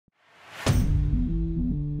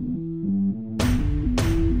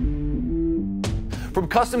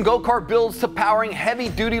custom go-kart builds to powering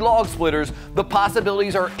heavy-duty log splitters, the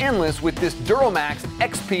possibilities are endless with this Duramax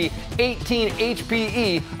XP 18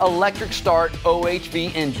 HPE electric start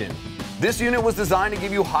OHV engine. This unit was designed to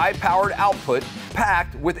give you high-powered output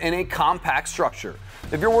packed within a compact structure.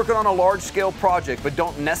 If you're working on a large-scale project but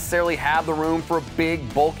don't necessarily have the room for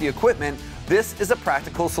big, bulky equipment, this is a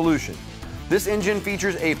practical solution. This engine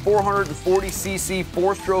features a 440cc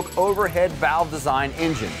 4-stroke overhead valve design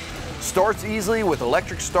engine. Starts easily with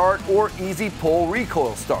electric start or easy pull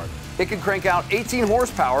recoil start. It can crank out 18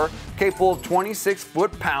 horsepower, capable of 26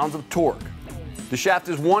 foot-pounds of torque. The shaft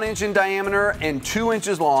is 1 inch in diameter and 2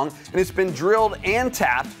 inches long, and it's been drilled and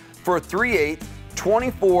tapped for a 3/8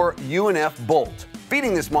 24 UNF bolt.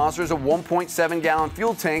 Feeding this monster is a 1.7 gallon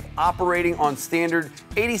fuel tank operating on standard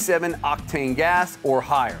 87 octane gas or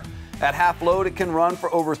higher. At half load, it can run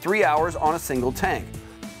for over 3 hours on a single tank.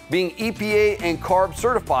 Being EPA and CARB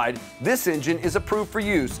certified, this engine is approved for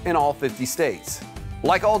use in all 50 states.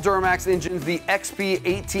 Like all Duramax engines, the XP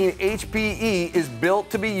 18 HPE is built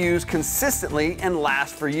to be used consistently and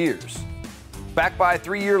last for years. Backed by a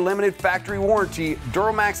 3-year limited factory warranty,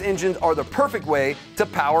 Duramax engines are the perfect way to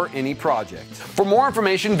power any project. For more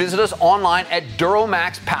information, visit us online at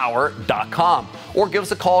duramaxpower.com or give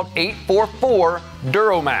us a call at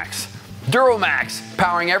 844-DURAMAX. Duramax,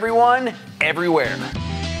 powering everyone, everywhere.